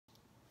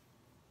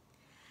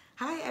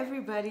Hi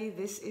everybody,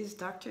 this is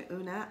Dr.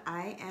 Una.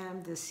 I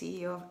am the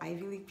CEO of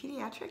Ivy League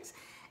Pediatrics,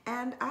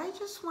 and I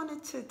just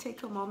wanted to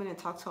take a moment and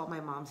talk to all my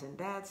moms and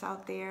dads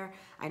out there.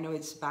 I know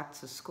it's back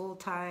to school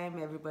time,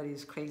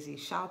 everybody's crazy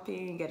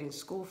shopping, getting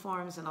school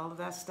forms and all of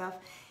that stuff.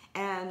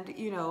 And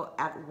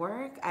at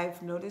work,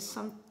 I've noticed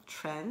some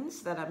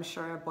trends that I'm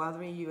sure are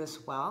bothering you as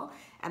well.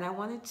 And I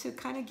wanted to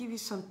kind of give you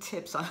some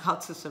tips on how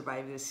to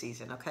survive this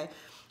season, okay?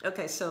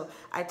 Okay, so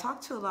I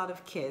talked to a lot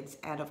of kids,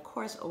 and of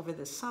course, over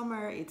the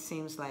summer, it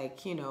seems like,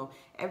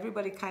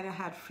 everybody kind of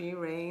had free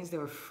reins. They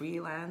were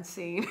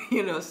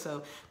freelancing,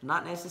 so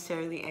not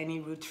necessarily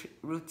any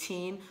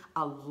routine,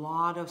 a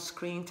lot of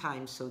screen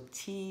time. So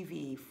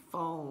TV,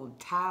 phone,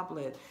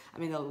 tablet, a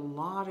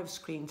lot of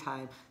screen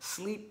time,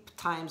 sleep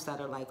times that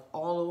are like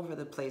all over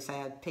the place. I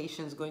had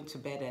patients going to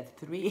bed at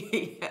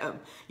 3 a.m.,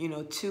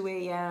 2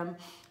 a.m.,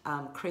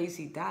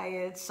 crazy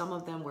diets. Some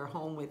of them were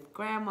home with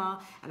grandma,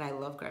 and I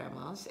love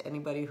grandmas.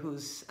 Anybody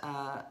whose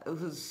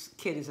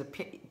kid is a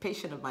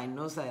patient of mine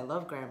knows that I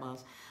love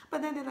grandmas.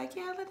 But then they're like,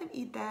 yeah, let them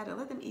eat that, or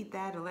let them eat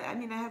that. I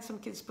had some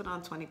kids put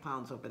on 20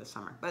 pounds over the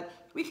summer, but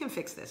we can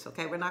fix this,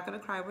 okay? We're not gonna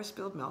cry over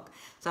spilled milk.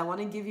 So I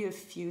wanna give you a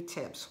few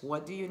tips.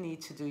 What do you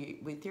need to do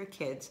with your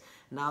kids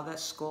now that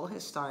school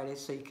has started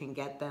so you can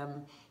get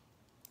them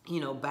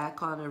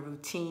back on a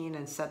routine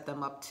and set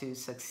them up to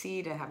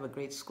succeed and have a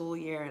great school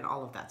year and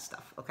all of that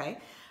stuff, okay?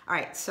 All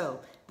right,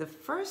 so the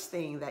first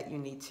thing that you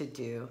need to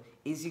do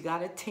is you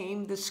gotta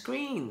tame the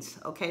screens,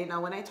 okay?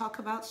 Now, when I talk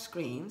about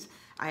screens,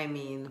 I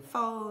mean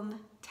phone,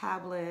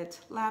 tablet,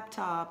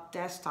 laptop,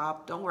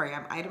 desktop. Don't worry,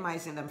 I'm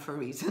itemizing them for a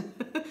reason.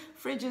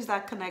 Fridges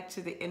that connect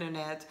to the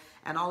internet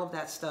and all of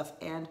that stuff.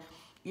 And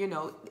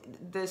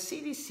the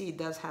CDC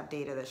does have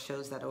data that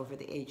shows that over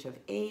the age of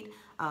 8,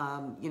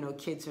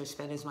 kids are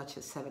spending as much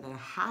as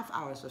 7.5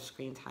 hours of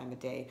screen time a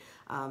day,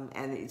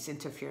 and it's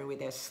interfering with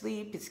their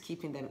sleep. It's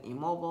keeping them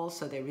immobile,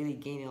 so they're really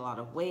gaining a lot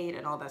of weight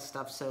and all that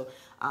stuff. So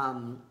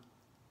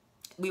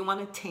we want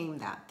to tame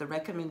that. The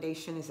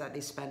recommendation is that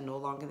they spend no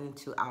longer than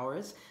 2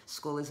 hours.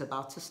 School is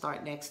about to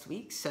start next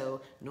week,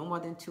 so no more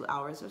than 2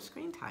 hours of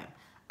screen time.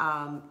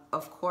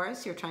 Of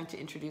course, you're trying to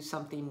introduce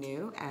something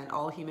new, and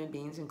all human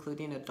beings,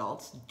 including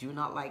adults, do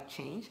not like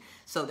change.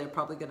 So they're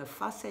probably going to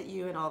fuss at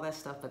you and all that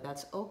stuff, but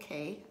that's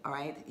okay, all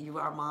right? You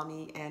are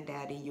mommy and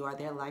daddy. You are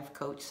their life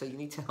coach, so you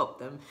need to help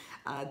them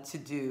to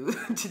do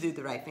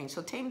the right thing.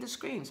 So tame the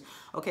screens.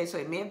 Okay, so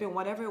it may have been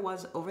whatever it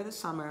was over the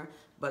summer,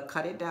 but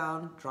cut it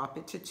down, drop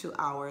it to 2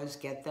 hours,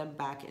 get them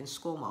back in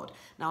school mode.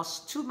 Now,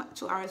 2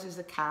 hours is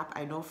the cap.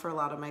 I know for a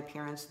lot of my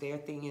parents, their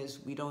thing is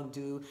we don't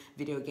do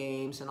video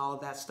games and all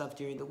of that stuff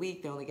during the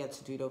week. They only get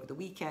to do it over the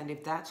weekend.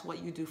 If that's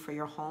what you do for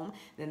your home,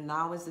 then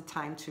now is the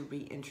time to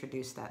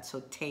reintroduce that.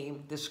 So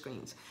tame the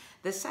screens.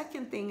 The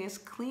second thing is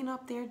clean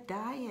up their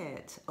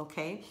diet,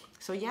 okay?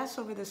 So yes,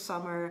 over the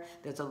summer,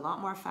 there's a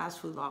lot more fast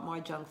food, a lot more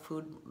junk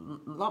food,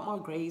 a lot more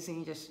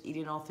grazing, just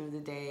eating all through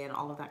the day and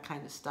all of that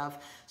kind of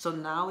stuff. So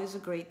now is a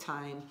great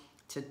time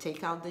to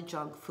take out the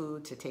junk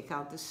food, to take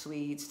out the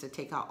sweets, to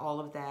take out all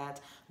of that,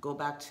 go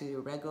back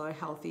to regular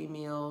healthy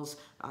meals,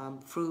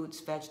 fruits,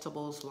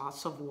 vegetables,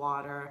 lots of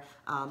water,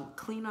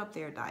 clean up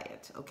their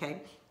diet,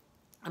 okay?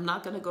 I'm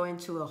not going to go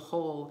into a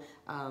whole,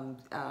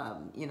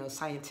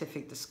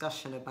 scientific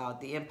discussion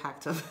about the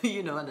impact of,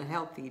 an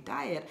unhealthy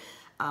diet,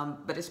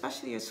 but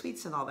especially your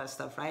sweets and all that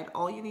stuff, right?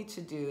 All you need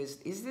to do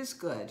is this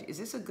good? Is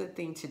this a good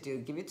thing to do?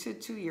 Give it to a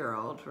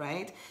 2-year-old,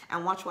 right?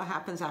 And watch what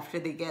happens after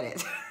they get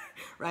it,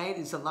 right?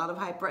 There's a lot of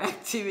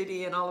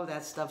hyperactivity and all of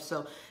that stuff.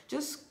 So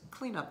just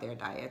clean up their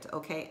diet,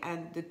 okay?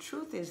 And the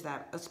truth is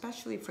that,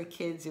 especially for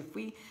kids, if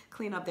we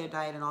clean up their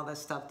diet and all that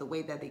stuff, the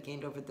weight that they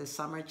gained over the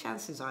summer,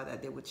 chances are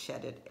that they would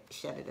shed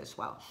it as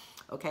well,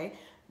 okay?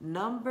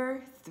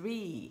 Number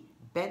 3,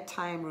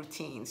 bedtime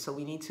routine. So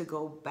we need to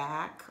go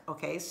back,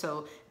 okay?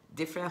 So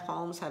different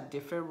homes have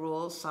different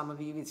rules. Some of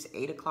you, it's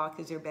 8 o'clock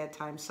is your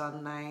bedtime,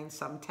 some 9,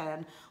 some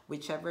 10,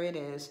 whichever it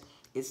is.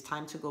 It's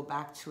time to go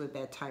back to a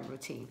bedtime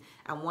routine.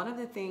 And one of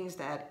the things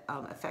that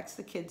affects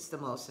the kids the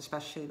most,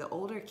 especially the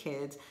older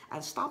kids,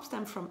 and stops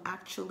them from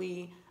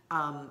actually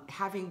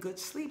having good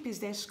sleep is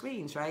their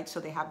screens, right? So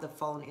they have the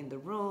phone in the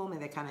room and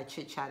they're kind of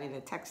chit-chatting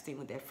and texting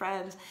with their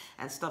friends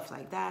and stuff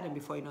like that. And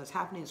before you know what's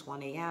happening, it's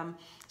 1 a.m.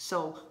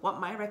 So what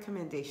my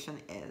recommendation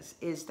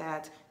is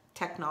that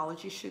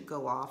technology should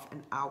go off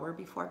an hour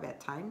before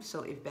bedtime.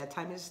 So if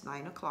bedtime is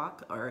 9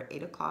 o'clock or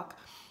 8 o'clock,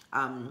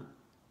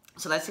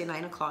 so let's say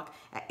 9 o'clock,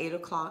 at 8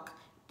 o'clock,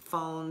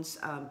 phones,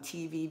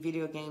 TV,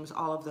 video games,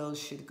 all of those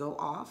should go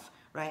off,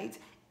 right?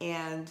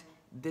 And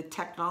the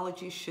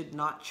technology should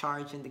not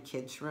charge in the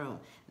kids' room.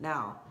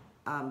 Now,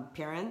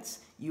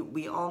 parents,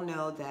 we all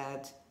know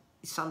that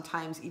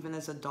sometimes even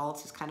as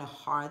adults, it's kind of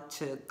hard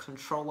to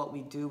control what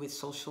we do with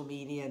social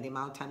media and the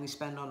amount of time we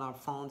spend on our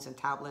phones and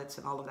tablets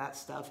and all of that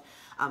stuff.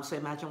 So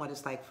imagine what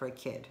it's like for a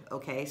kid,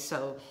 okay?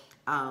 So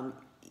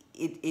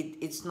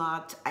it's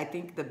not, I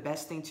think the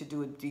best thing to do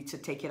would be to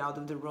take it out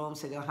of the room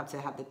so they don't have to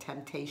have the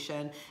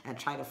temptation and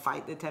try to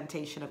fight the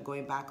temptation of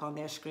going back on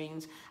their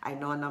screens. I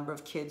know a number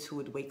of kids who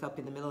would wake up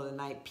in the middle of the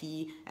night,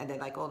 pee, and they're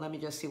like, oh, let me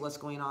just see what's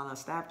going on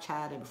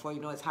Snapchat. And before you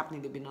know what's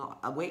happening, they've been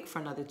awake for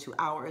another 2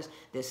 hours.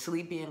 They're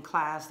sleepy in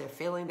class. They're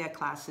failing their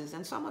classes.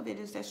 And some of it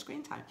is their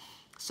screen time.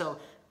 So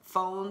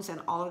phones and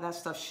all of that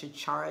stuff should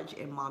charge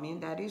in mommy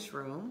and daddy's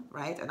room,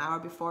 right? An hour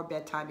before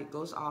bedtime, it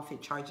goes off,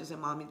 it charges in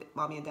mommy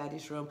and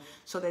daddy's room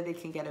so that they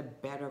can get a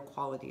better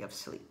quality of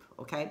sleep,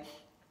 okay?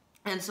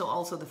 And so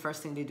also the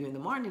first thing they do in the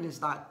morning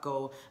is not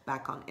go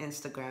back on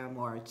Instagram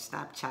or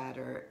Snapchat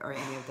or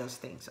any of those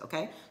things,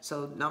 okay?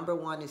 So number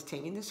one is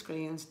taming the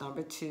screens.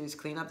 Number two is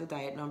clean up the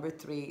diet. Number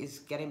three is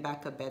getting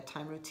back a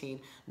bedtime routine.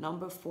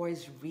 Number four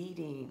is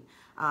reading.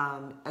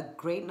 A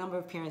great number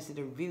of parents did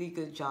a really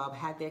good job,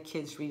 had their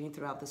kids reading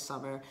throughout the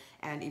summer.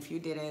 And if you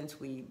didn't,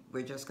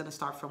 we're just gonna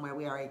start from where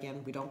we are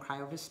again. We don't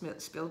cry over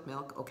spilled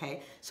milk,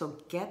 okay? So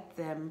get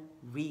them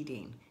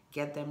reading.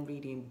 Get them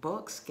reading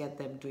books, get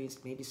them doing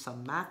maybe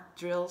some math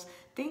drills.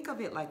 Think of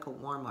it like a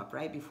warm-up,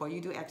 right? Before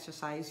you do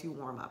exercise, you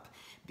warm up.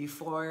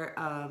 Before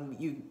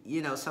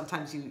you know,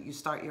 sometimes you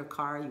start your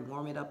car, you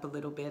warm it up a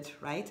little bit,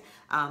 right?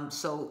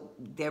 So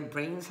their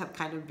brains have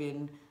kind of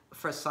been,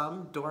 for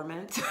some,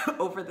 dormant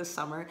over the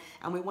summer,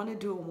 and we want to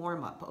do a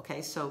warm-up,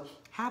 okay? So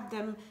have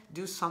them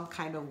do some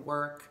kind of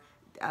work,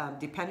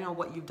 depending on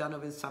what you've done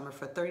over the summer,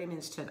 for 30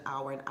 minutes to an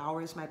hour. An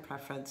hour is my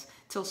preference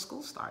till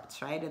school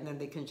starts, right? And then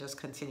they can just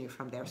continue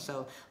from there.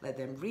 So let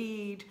them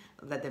read,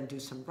 let them do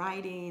some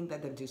writing,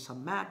 let them do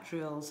some math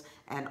drills,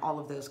 and all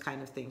of those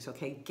kind of things,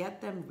 okay? Get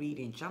them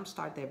reading,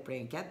 jumpstart their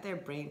brain, get their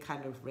brain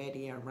kind of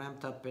ready and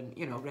ramped up and,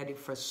 you know, ready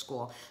for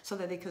school so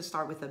that they can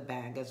start with a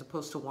bang as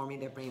opposed to warming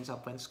their brains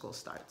up when school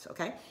starts,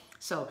 okay?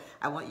 So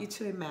I want you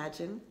to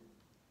imagine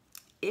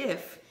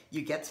if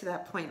you get to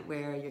that point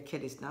where your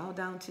kid is now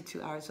down to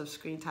 2 hours of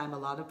screen time. A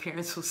lot of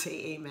parents will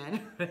say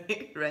amen,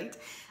 right?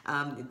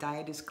 The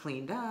diet is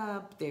cleaned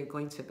up, they're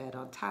going to bed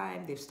on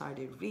time, they've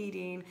started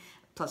reading,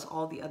 plus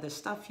all the other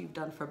stuff you've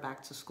done for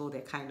back to school,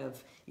 they're kind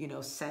of, you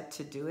know, set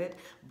to do it.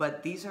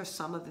 But these are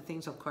some of the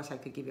things, of course, I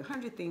could give you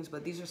 100 things,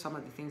 but these are some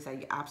of the things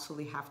that you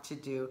absolutely have to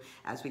do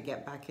as we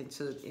get back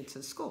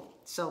into school.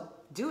 So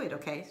do it,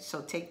 okay?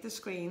 So take the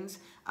screens,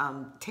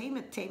 tame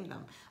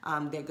them.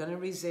 They're gonna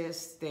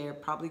resist. They're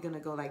probably gonna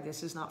go like,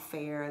 this is not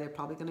fair. They're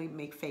probably gonna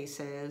make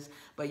faces,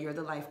 but you're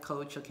the life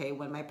coach, okay?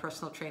 When my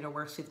personal trainer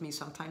works with me,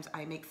 sometimes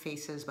I make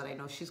faces, but I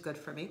know she's good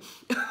for me,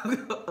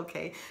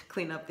 okay?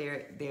 Clean up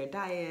their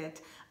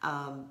diet,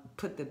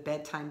 put the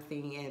bedtime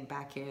thing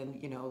back in,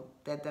 you know,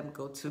 let them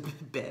go to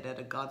bed at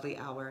a godly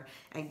hour,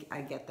 and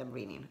I get them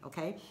reading,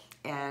 okay?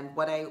 And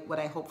what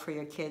I hope for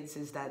your kids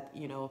is that,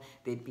 you know,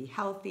 they'd be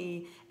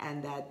healthy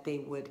and that they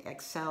would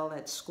excel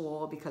at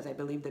school, because I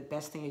believe the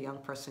best thing a young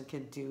person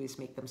can do is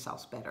make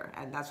themselves better.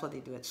 And that's what they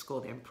do at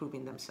school. They're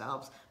improving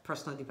themselves,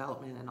 personal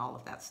development, and all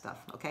of that stuff,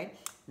 okay?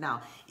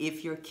 Now,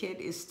 if your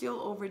kid is still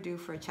overdue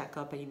for a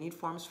checkup and you need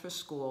forms for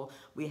school,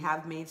 we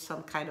have made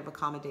some kind of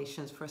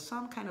accommodations for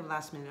some kind of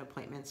last minute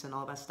appointments and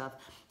all that stuff.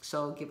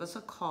 So give us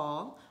a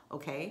call,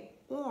 okay?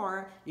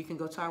 Or you can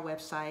go to our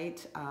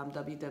website,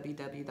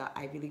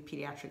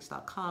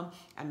 www.ivyleaguepediatrics.com,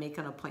 and make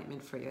an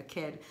appointment for your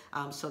kid,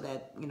 so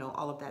that, you know,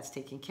 all of that's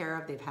taken care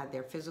of. They've had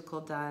their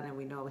physical done, and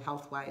we know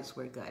health-wise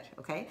we're good,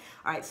 okay?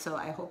 All right, so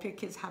I hope your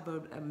kids have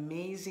an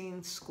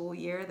amazing school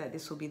year, that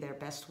this will be their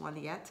best one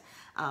yet.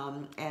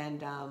 I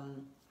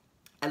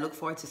look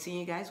forward to seeing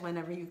you guys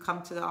whenever you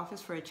come to the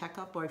office for a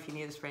checkup, or if you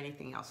need us for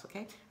anything else,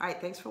 okay? All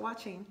right, thanks for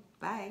watching.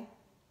 Bye.